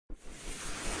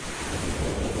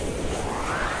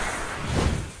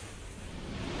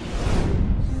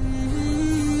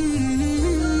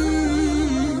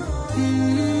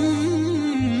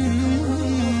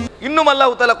இன்னும்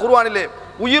அல்லாஹ் தஆலா குர்ஆனிலே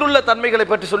உயிருள்ள தன்மைகளை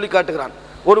பற்றி சொல்லி காட்டுகிறான்.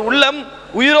 ஒரு உள்ளம்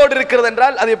உயிரோடு இருக்கிறது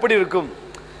என்றால் அது எப்படி இருக்கும்,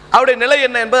 அவருடைய நிலை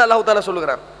என்ன என்பது அல்லாஹ் தஆலா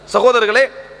சொல்லுகிறான். சகோதரர்களே,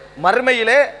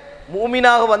 மறுமையிலே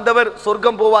மூமினாக வந்தவர்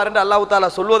சொர்க்கம் போவார் என்று அல்லாஹ் தஆலா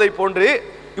சொல்வதை போன்று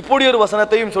இப்படி ஒரு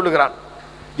வசனத்தையும் சொல்லுகிறான்.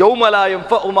 யௌம லா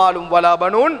யன்ஃபஉ மாலும் வலா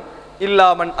பனூன் இல்லா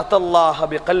மன் அத்தல்லாஹ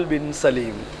பிகல்பின்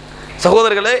சலீம்.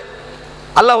 சகோதரர்களே,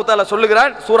 அல்லாஹ் தஆலா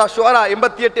சொல்லுகிறான் சூரா ஷுஆரா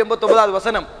 88 89வது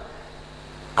வசனம்,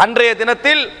 அன்றைய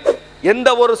தினத்தில் எந்த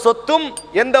ஒரு சொத்தும்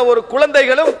எந்த ஒரு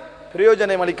குழந்தைகளும்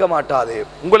பிரயோஜனம் அளிக்க மாட்டாது.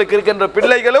 உங்களுக்கு இருக்கின்ற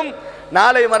பிள்ளைகளும்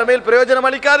நாளை மறுமையில் பிரயோஜனம்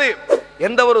அளிக்காது.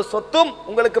 எந்த ஒரு சொத்தும்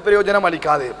உங்களுக்கு பிரயோஜனம்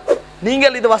அளிக்காது.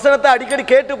 நீங்கள் இந்த வசனத்தை அடிக்கடி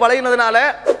கேட்டு பழகினதுனால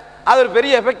அது ஒரு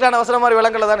பெரிய எஃபெக்டான வசனம் மாதிரி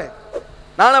விளங்கல தானே?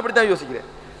 நானும் அப்படித்தான் யோசிக்கிறேன்.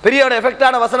 பெரிய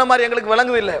எஃபெக்டான வசனம் மாதிரி எங்களுக்கு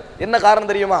விளங்குது இல்லை. என்ன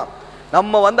காரணம் தெரியுமா?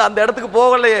 நம்ம அந்த இடத்துக்கு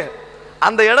போகலையே.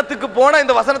 அந்த இடத்துக்கு போனால்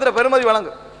இந்த வசனத்தில் பெருமதி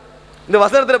விளங்கும். இந்த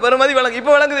வசனத்தில் பெருமதி விளங்கு.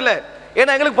 இப்போ விளங்குது இல்லை.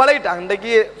 ஏன்னா எங்களுக்கு பழகிட்டாங்க.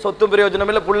 இன்றைக்கு சொத்தும் பிரயோஜனம்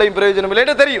இல்லை, பிள்ளையும் பிரயோஜனம்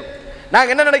இல்லை தெரியும்.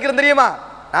 நாங்கள் என்ன நினைக்கிறோம் தெரியுமா?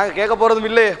 நாங்கள் கேட்க போகிறதும்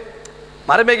இல்லை,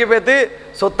 மறுமைக்கு பேத்து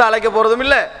சொத்தை அழைக்க போகிறதும்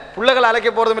இல்லை, பிள்ளைகளை அழைக்க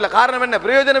போகிறதும் இல்லை. காரணம் என்ன?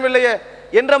 பிரயோஜனம் இல்லையே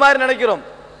என்ற மாதிரி நினைக்கிறோம்.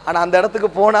 ஆனால் அந்த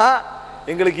இடத்துக்கு போனால்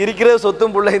எங்களுக்கு இருக்கிற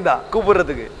சொத்தும் பிள்ளையும் தான்.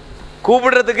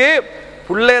 கூப்பிடுறதுக்கு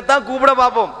பிள்ளையத்தான் கூப்பிட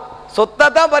பார்ப்போம், சொத்தை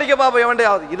தான் பறிக்க பார்ப்போம்.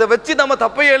 எவன்டையாவது இதை வச்சு நம்ம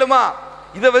தப்ப இயலுமா,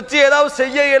 இதை வச்சு ஏதாவது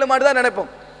செய்ய இயலுமான்னு தான்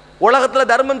நினைப்போம். உலகத்தில்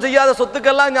தர்மம் செய்யாத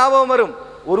சொத்துக்கெல்லாம் ஞாபகம் வரும்.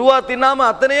 ஒரு ரூபா தின்னாம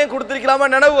அத்தனையும் கொடுத்துருக்கலாமா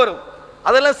நினைவு வரும்.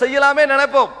 அதெல்லாம் செய்யலாமே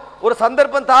நினைப்போம். ஒரு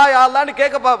சந்தர்ப்பம் தாயால்தான்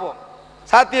கேட்க பார்ப்போம்.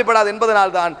 சாத்தியப்படாது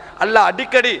என்பதனால் தான் அல்லாஹ்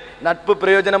அடிக்கடி நட்பு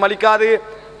பிரயோஜனம் அளிக்காது,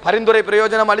 பரிந்துரை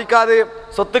பிரயோஜனம் அளிக்காது,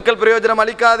 சொத்துக்கள் பிரயோஜனம்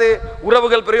அளிக்காது,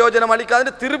 உறவுகள் பிரயோஜனம்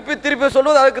அளிக்காதுன்னு திருப்பி திருப்பி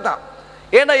சொல்வது அதுக்கு தான்.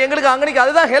 ஏன்னா எங்களுக்கு அங்கனைக்கு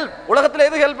அதுதான் ஹெல்ப். உலகத்தில்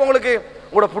எது ஹெல்ப்? உங்களுக்கு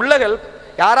உங்களோட புள்ள ஹெல்ப்,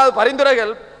 யாராவது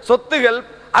பரிந்துரைகள், சொத்துகள்,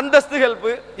 அந்தஸ்து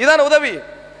ஹெல்ப், இதான் உதவி.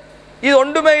 இது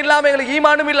ஒன்றுமே இல்லாமல் எங்களுக்கு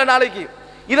ஈமானும் இல்லை. நாளைக்கு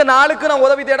இதை நாளுக்கு நான்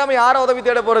உதவி தேடாமல் யாரை உதவி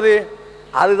தேட போகிறது?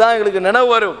 அதுதான் எங்களுக்கு நினைவு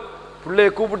வரும். பிள்ளைய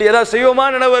கூப்பிட்டு ஏதாவது செய்வோமா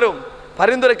நினைவு வரும்,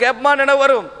 பரிந்துரை கேட்பமா நினைவு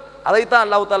வரும். அதைத்தான்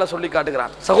அல்லாஹ் தஆலா சொல்லி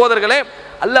காட்டுகிறான். சகோதரர்களே,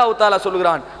 அல்லாஹ் தஆலா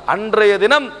சொல்கிறான், அன்றைய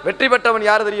தினம் வெற்றி பெற்றவன்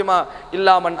யார் தெரியுமா?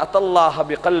 இல்லாமன் அத்தல்லாஹ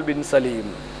பிகல்பின்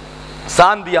சலீம்.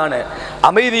 சாந்தியான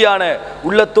அமைதியான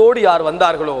உள்ளத்தோடு யார்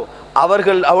வந்தார்களோ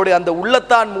அவர்கள் அவருடைய அந்த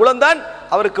உள்ளத்தான் மூலம்தான்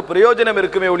அவருக்கு பிரயோஜனம்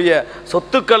இருக்குமே ஒழிய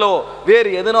சொத்துக்களோ வேறு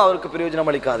எதனோ அவருக்கு பிரயோஜனம்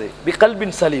அளிக்காது.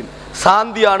 பிகல்பின் சலீம்,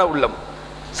 சாந்தியான உள்ளம்.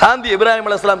 சாந்தி இப்ராஹிம்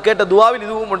அலைஹிஸ்ஸலாம் கேட்ட துவாவில்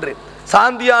இதுவும் ஒன்று.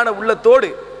 சாந்தியான உள்ளத்தோடு.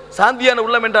 சாந்தியான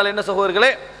உள்ளம் என்றால் என்ன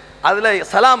சகோதரர்களே? அதில்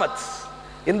சலாமத்,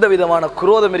 எந்த விதமான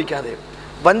குரோதம் இருக்காது,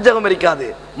 வஞ்சகம் இருக்காது,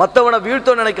 மற்றவனை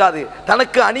வீழ்த்தோ நினைக்காது,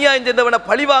 தனக்கு அநியாயம் செய்தவனை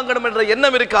பழி வாங்கணும் என்ற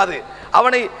எண்ணம் இருக்காது,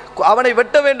 அவனை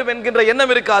வெட்ட வேண்டும் என்கின்ற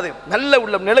எண்ணம் இருக்காது. நல்ல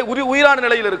உள்ளம் நிலை உயிரான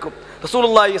நிலையில் இருக்கும்.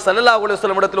 ரசூலுல்லாஹி ஸல்லல்லாஹு அலைஹி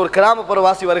வஸல்லம் இடத்தில் ஒரு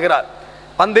கிராமப்புறவாசி வருகிறார்.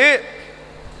 வந்து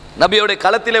நபியோடைய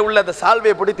களத்திலே உள்ள அந்த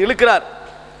சால்வையை பிடித்து இழுக்கிறார்.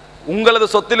 உங்களது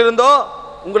சொத்திலிருந்தோ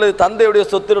உங்களது தந்தையுடைய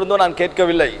சொத்திலிருந்தோ நான்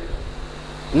கேட்கவில்லை.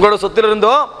 உங்களோட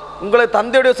சொத்திலிருந்தோ உங்களது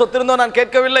தந்தையுடைய சொத்திலிருந்தோ நான்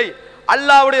கேட்கவில்லை,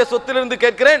 அல்லாஹ்வுடைய சொத்திலிருந்து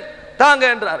கேட்கிறேன் தாங்க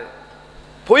என்றாரு.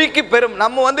 பொய்க்கு பெரும்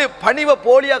நம்ம பணிவை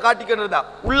போலியா காட்டிக்கிட்டு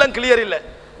உள்ளம் கிளியர் இல்லை,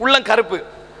 உள்ளம் கருப்பு.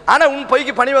 ஆனா உன்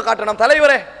பொய்க்கு பணிவை காட்டணும்.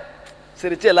 தலைவரே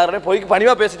சிரிச்சு எல்லாரும் பொய்க்கு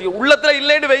பணிவா பேசிட்டீங்க, உள்ளத்துல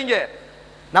இல்லைன்னு வைங்க.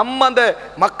 நம்ம அந்த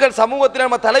மக்கள் சமூகத்தில்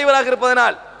நம்ம தலைவராக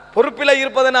இருப்பதனால், பொறுப்பில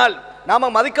இருப்பதனால், நாம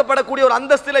மதிக்கப்படக்கூடிய ஒரு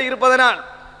அந்தஸ்தில இருப்பதனால்,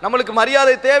 நம்மளுக்கு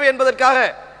மரியாதை தேவை என்பதற்காக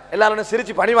எல்லாரும்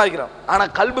சிரிச்சு பணிவாய்க்கிறோம். ஆனா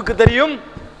கல்புக்கு தெரியும்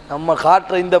நம்ம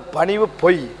காட்டுற இந்த பணிவு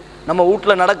பொய். நம்ம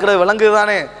வீட்டில் நடக்கிறது விளங்குது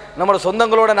தானே, நம்மளோட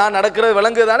சொந்தங்களோட நான் நடக்கிறது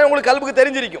விளங்குது தானே, உங்களுக்கு கல்புக்கு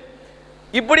தெரிஞ்சிருக்கும்.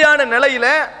 இப்படியான நிலையில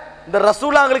இந்த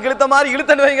ரசூலாங்களுக்கு இழுத்த மாதிரி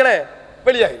இழுத்தன்னு வைங்களே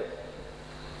வெளியாயிரும்.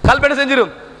 கல்பு என்ன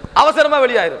செஞ்சிடும்? அவசரமா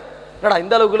வெளியாயிரும். என்னடா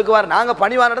இந்த அளவுக்கு இழுக்குவார், நாங்க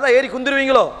பணிவான ஏறி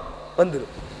குந்துருவீங்களோ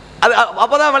வந்துடும். அது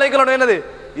அப்பதான் விளைக்கணும். என்னது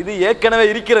இது? ஏற்கனவே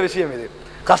இருக்கிற விஷயம். இது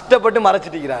கஷ்டப்பட்டு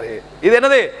மறைச்சிட்டிருக்கிறாரு. இது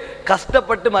என்னது?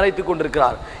 கஷ்டப்பட்டு மறைத்து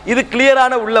கொண்டிருக்கிறார். இது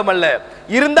கிளியரான உள்ளம் அல்ல.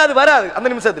 இருந்தால் அது வராது. அந்த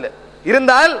நிமிஷத்துல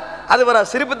இருந்தால் அது வராது.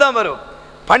 சிரிப்பு தான் வரும்,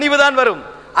 பணிவு தான் வரும்,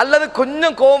 அல்லது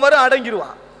கொஞ்சம் கோபம் வரும்,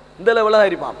 அடங்கிடுவான், இந்த லெவலில்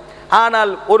இருப்பான்.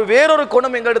 ஆனால் ஒரு வேறொரு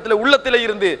குணம் எங்க இடத்துல உள்ளத்துல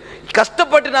இருந்து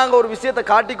கஷ்டப்பட்டு நாங்க ஒரு விஷயத்தை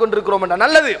காட்டி கொண்டிருக்கிறோம் என்றால்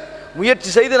நல்லது. முயற்சி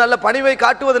செய்து நல்ல பணிவை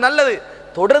காட்டுவது நல்லது.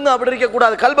 தொடர்ந்து அப்படி இருக்க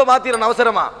கூடாது. கல்பை மாத்திரன்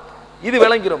அவசரமா. இது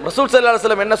விளங்கிறோம். ரசூல் ஸல்லல்லாஹு அலைஹி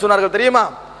வஸல்லம் என்ன சொன்னார்கள் தெரியுமா?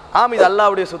 ஆம், இது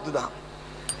அல்லாஹ்வுடைய சொத்து தான்,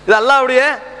 இது அல்லாஹ்வுடைய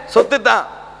சொத்து தான்.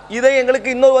 இதை எங்களுக்கு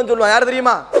இன்னொருவன் சொல்லுவான். யார்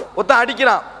தெரியுமா? ஒருத்தன்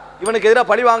அடிக்கிறான், இவனுக்கு எதிராக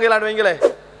பழி வாங்கலான்னு வைங்களே,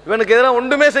 இவனுக்கு எதிராக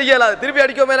ஒன்றுமே செய்யலாது, திருப்பி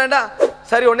அடிக்க மேலாண்டா,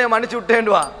 சரி உடனே மன்னிச்சு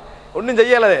விட்டேன்டுவா, ஒன்றும்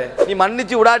செய்யலாது, நீ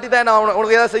மன்னிச்சு விடாட்டி தான் நான்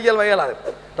உனக்கு ஏதாவது செய்யல வையலாது.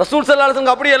 ரசூல் ஸல்லல்லாஹு அலைஹி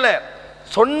வஸல்லம் அப்படி இல்லை,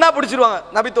 சொன்னா பிடிச்சிருவாங்க.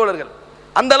 நபித்தோழர்கள்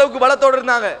அந்த அளவுக்கு பலத்தோடு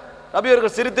இருந்தாங்க.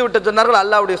 நபியவர்கள் சிரித்து விட்டு சொன்னார்கள்,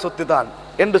 அல்லாஹ்வுடைய சொத்து தான்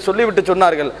என்று சொல்லிவிட்டு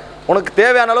சொன்னார்கள், உனக்கு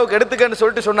தேவையான அளவுக்கு எடுத்துக்கன்னு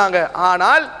சொல்லிட்டு சொன்னாங்க.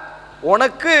 ஆனால்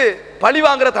உனக்கு பழி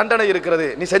வாங்குற தண்டனை இருக்கிறது.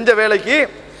 நீ செஞ்ச வேலைக்கு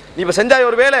நீ இப்போ செஞ்சாய்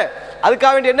ஒரு வேலை,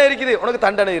 அதுக்காக வேண்டி என்ன இருக்குது? உனக்கு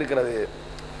தண்டனை இருக்கிறது,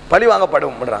 பழி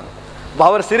வாங்கப்படும்.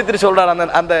 அவர் சிரித்து சொல்றார் அந்த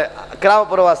அந்த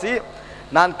கிராமப்புறவாசி,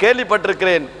 நான்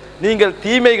கேள்விப்பட்டிருக்கிறேன் நீங்கள்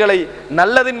தீமைகளை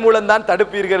நல்லதின் மூலம்தான்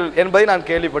தடுப்பீர்கள் என்பதை நான்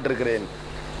கேள்விப்பட்டிருக்கிறேன்.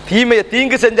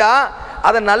 தீங்கு செஞ்சா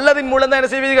அதை நல்லதின் மூலம் தான்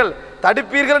என்ன செய்வீர்கள்,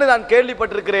 தடுப்பீர்கள் என்று நான்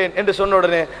கேள்விப்பட்டிருக்கிறேன் என்று சொன்ன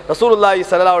உடனே ரசூலுல்லாஹி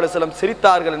ஸல்லல்லாஹு அலைஹி வஸல்லம்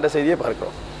சிரித்தார்கள் என்ற செய்தியை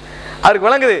பார்க்கிறோம். அவருக்கு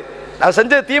விளங்குது நான்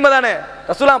செஞ்சது தீமை தானே,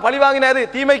 ரசூலுல்லாஹ் பழி வாங்கினது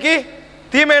தீமைக்கு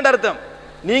தீமை என்ற அர்த்தம்,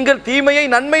 நீங்கள் தீமையை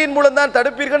நன்மையின் மூலம் தான்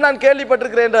தடுப்பீர்கள் நான்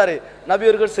கேள்விப்பட்டிருக்கிறேன் என்றாரு. நபி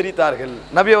அவர்கள் சிரித்தார்கள்.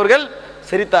 நபி அவர்கள்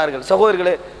சிரித்தார்கள்.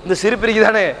 சகோதரர்களே, இந்த சிரிப்பிற்கு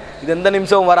தானே இது எந்த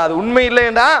நிமிஷமும் வராது. உண்மை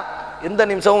இல்லைன்னா எந்த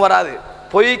நிமிஷமும் வராது.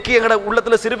 பொய்க்கு எங்களோட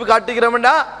உள்ளத்துல சிரிப்பு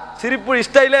காட்டிக்கிறோம்டா சிரிப்பு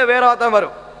ஸ்டைலே வேற தான்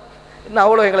வரும். என்ன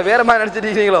அவ்வளோ எங்களை வேற மாதிரி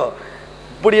நினச்சிட்டீங்களோ,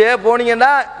 இப்படியே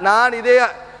போனீங்கன்னா நான் இதே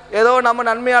ஏதோ நம்ம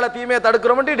நன்மையால தீமையை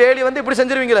தடுக்கிறோம்ட்டு டெய்லி வந்து இப்படி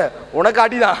செஞ்சிருவீங்களே, உனக்கு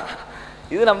அடிதான்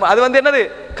இது. நம்ம அது வந்து என்னது,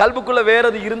 கல்புக்குள்ள வேற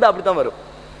எது இருந்தால் அப்படி தான் வரும்.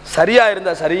 சரியா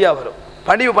இருந்தால் சரியா வரும்,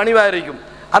 பணிவாக இருக்கும்.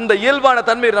 அந்த இயல்பான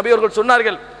தன்மை நபி அவர்கள்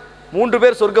சொன்னார்கள். 3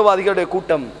 பேர் சொர்க்கவாதிகளுடைய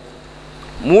கூட்டம்,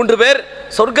 3 பேர்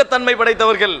சொர்க்கத்தன்மை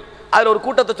படைத்தவர்கள். அதில் ஒரு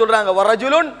கூட்டத்தை சொல்றாங்க,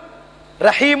 வரஜுலுன்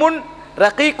ரஹீமுன்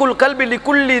ரகீகுல் கல்பி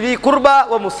லிகுல்லி தி குர்பா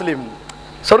வ முஸ்லிம்.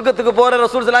 சொர்க்கத்துக்கு போற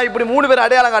ரசூல் ஸல்லல்லாஹு இப்படி 3 பேர்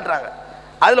அடையாளம் காட்டுறாங்க.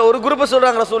 அதுல ஒரு குரூப்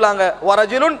சொல்றாங்க ரசூலாங்க,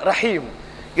 வரஜுலுன் ரஹீம்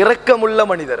இரக்கமுள்ள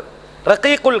மனிதர்,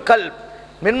 ரகீகுல் கல்ப்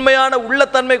மென்மையான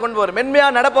உள்ளத்தன்மை கொண்டவர். மென்மையா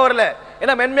நடப்பவர்ல,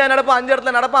 ஏன்னா மென்மையா நடப்பா 5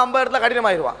 இடத்துல நடப்பா 50 இடத்துல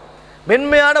கடினமாயிருவான்.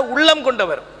 மென்மையான உள்ளம்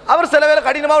கொண்டவர், அவர் சில வேளை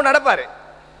கடினமாகவும் நடப்பாரு.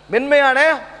 மென்மையான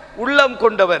உள்ளம்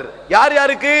கொண்டவர் யார்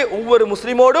யாருக்கு, ஒவ்வொரு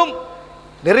முஸ்லிமோடும்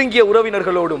நெருங்கிய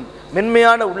உறவினர்களோடும்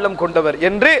மென்மையான உள்ளம் கொண்டவர்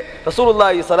என்று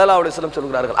ரசூலுல்லாஹி ஸல்லல்லாஹு அலைஹி வஸல்லம்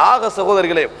சொல்கிறார்கள். ஆக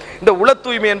சகோதரர்களே, இந்த உள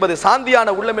தூய்மை என்பது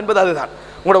சாந்தியான உள்ளம் என்பது அதுதான்.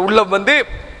 உங்களோட உள்ளம் வந்து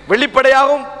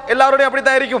வெளிப்படையாகவும் எல்லாரோடையும்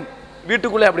அப்படித்தான் இருக்கும்,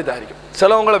 வீட்டுக்குள்ளே அப்படித்தான் இருக்கும்.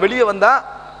 சிலவங்களை வெளியே வந்தா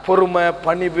பொறுமை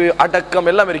பணிவு அடக்கம்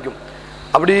எல்லாம் இருக்கும்.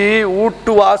 அப்படி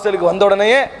வீட்டு வாசலுக்கு வந்த உடனே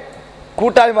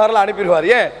கூட்டாளி மாறலாம் அனுப்பிடுவார்.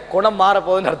 ஏன், குணம்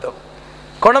மாறப்போகுதுன்னு அர்த்தம்.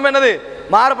 குணம் என்னது,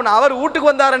 மாறப்பண்ண. அவர்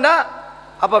வீட்டுக்கு வந்தாருன்னா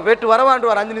அப்ப வெட்டு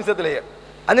வரவாண்டுவார் 5 நிமிஷத்துலயே.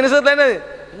 5 நிமிஷத்துல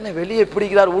என்ன வெளியே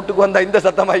பிடிக்கிறார், வீட்டுக்கு வந்தா இந்த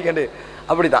சத்தமாயிக்கண்டு.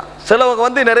 அப்படிதான் சிலவங்க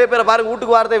வந்து நிறைய பேரை பாருங்க,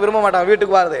 வீட்டுக்கு வாரதே விரும்ப மாட்டாங்க,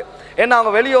 வீட்டுக்கு வாரதே. ஏன்னா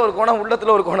அவங்க வெளியே ஒரு குணம்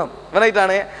உள்ளத்துல ஒரு குணம்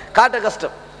வினைத்தானே காட்ட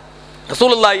கஷ்டம்.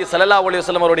 ரசூலுல்லாஹி ஸல்லல்லாஹு அலைஹி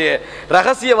வஸல்லம் அவருடைய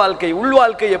ரகசிய வாழ்க்கை உள்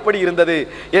வாழ்க்கை எப்படி இருந்தது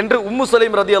என்று உம்மு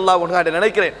சுலைம் ரலியல்லாஹு அன்ஹா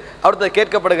நினைக்கிறேன் அவர்கிட்ட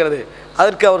கேட்கப்படுகிறது.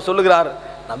 அதற்கு அவர் சொல்லுகிறார்,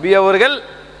 நபி அவர்கள்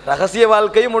ரகசிய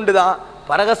வாழ்க்கையும் உண்டுதான்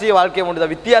பரகசிய வாழ்க்கையும்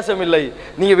உண்டுதான், வித்தியாசம் இல்லை.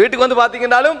 நீங்க வீட்டுக்கு வந்து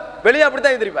பாத்தீங்கன்னாலும் வெளியே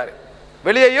அப்படித்தான் இருந்திருப்பாரு,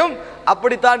 வெளியேயும்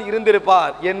அப்படித்தான்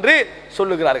இருந்திருப்பார் என்று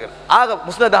சொல்லுகிறார்கள். ஆக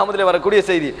முஸ்னத் அஹ்மதிலே வரக்கூடிய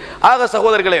செய்தி. ஆக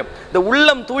சகோதரர்களே, இந்த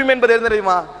உள்ளம் தூய்மை என்பது என்ன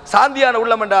தெரியுமா, சாந்தியான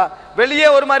உள்ளம் என்றா வெளியே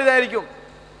ஒரு மாதிரி தான் இருக்கும்,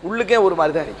 உள்ளுக்கே ஒரு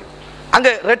மாதிரி தான் இருக்கும். அங்க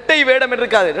ரெட்டை வேடம்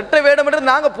இருக்காது. ரெட்டை வேடம் என்று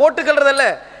நாங்க போட்டுக்கொள்றதல்ல,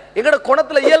 எங்களோட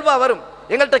குணத்துல இயல்பா வரும்.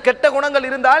 எங்கள்கிட்ட கெட்ட குணங்கள்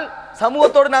இருந்தால்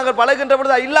சமூகத்தோடு நாங்கள் பழகின்ற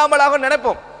பொழுது இல்லாமலாக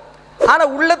நினைப்போம், ஆனா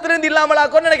உள்ளத்திலிருந்து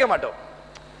இல்லாமலாக நினைக்க மாட்டோம்.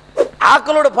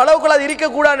 ஆக்களோட பழவுக்குள்ள அது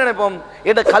இருக்கக்கூடாதுன்னு நினைப்போம்.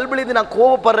 என் கல்விலிருந்து நான்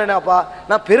கோவப்படுறேனாப்பா,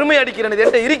 நான் பெருமை அடிக்கிறேன்,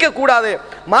 என்கிட்ட இருக்கக்கூடாது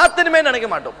மாத்தணுமே நினைக்க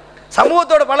மாட்டோம்.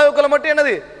 சமூகத்தோட பழவுக்குள்ள மட்டும்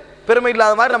என்னது பெருமை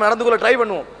இல்லாத மாதிரி நம்ம நடந்து கொள்ள ட்ரை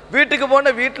பண்ணுவோம். வீட்டுக்கு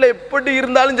போன வீட்டில் எப்படி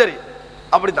இருந்தாலும் சரி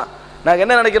அப்படித்தான். நாங்கள்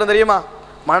என்ன நினைக்கிறோம் தெரியுமா,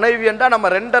 மனைவி என்றா நம்ம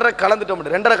 2.5 கலந்துட்டோம்.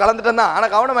 2.5 கலந்துட்டோம் தான்,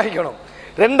 ஆனால் கவனமாகிக்கணும்.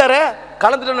 2.5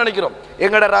 கலந்துட்டோம்னு நினைக்கிறோம்.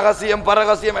 எங்களோட ரகசியம்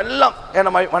பரகசியம் எல்லாம்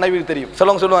என் மனைவிக்கு தெரியும்.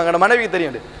 சிலவங்க சொல்லுவாங்க என் மனைவிக்கு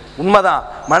தெரியும். உண்மைதான்,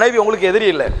 மனைவி உங்களுக்கு எதிரி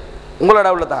இல்லை, உங்களோட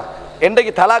உள்ளதான்.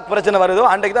 என்றைக்கு தலாக் பிரச்சனை வருதோ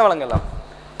அன்றைக்கு தான் வழங்கலாம்.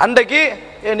 அன்றைக்கு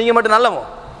நீங்க மட்டும் நல்லமோ,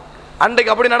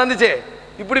 அன்றைக்கு அப்படி நடந்துச்சே,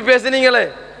 இப்படி பேசுனீங்களே,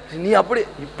 நீ அப்படி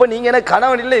இப்ப நீங்க என்ன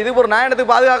கணவன் இல்லை, இது ஒரு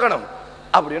நாயனத்துக்கு பாதுகாக்கணும்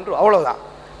அப்படின்ற அவ்வளவுதான்.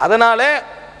 அதனால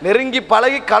நெருங்கி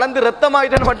பழகி கலந்து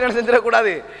ரத்தமாயிட்டேன்னு மட்டும்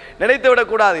செஞ்சிடக்கூடாது, நினைத்து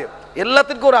விடக்கூடாது.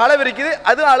 எல்லாத்துக்கும் ஒரு அளவு இருக்குது,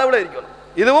 அது அளவுல இருக்கணும்,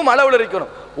 இதுவும் அளவுல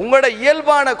இருக்கணும். உங்களோட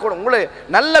இயல்பான குணம், உங்களுடைய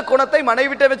நல்ல குணத்தை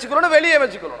மனைவிட்ட வச்சுக்கணும், வெளியே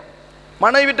வச்சுக்கணும்.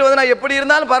 மனைவி விட்டு வந்து நான் எப்படி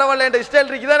இருந்தாலும் பரவாயில்ல என்ற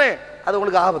ஸ்டைல் இருக்குதானே, அது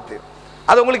உங்களுக்கு ஆபத்து,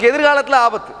 அது உங்களுக்கு எதிர்காலத்தில்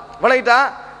ஆபத்து. விளங்கிட்டா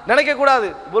நினைக்க கூடாது,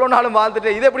 இவ்வளோ நாளும்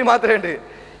வாழ்ந்துட்டேன் இதை எப்படி மாத்திரேண்டு,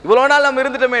 இவ்வளோ நாள் நம்ம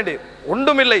இருந்துட்டோமேண்டு.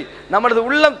 ஒன்றும் இல்லை, நம்மளது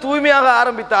உள்ளம் தூய்மையாக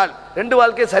ஆரம்பித்தால் 2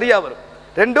 வாழ்க்கை சரியா வரும்,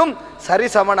 2ம்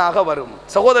சரிசமனாக வரும்.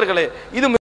 சகோதரர்களே, இது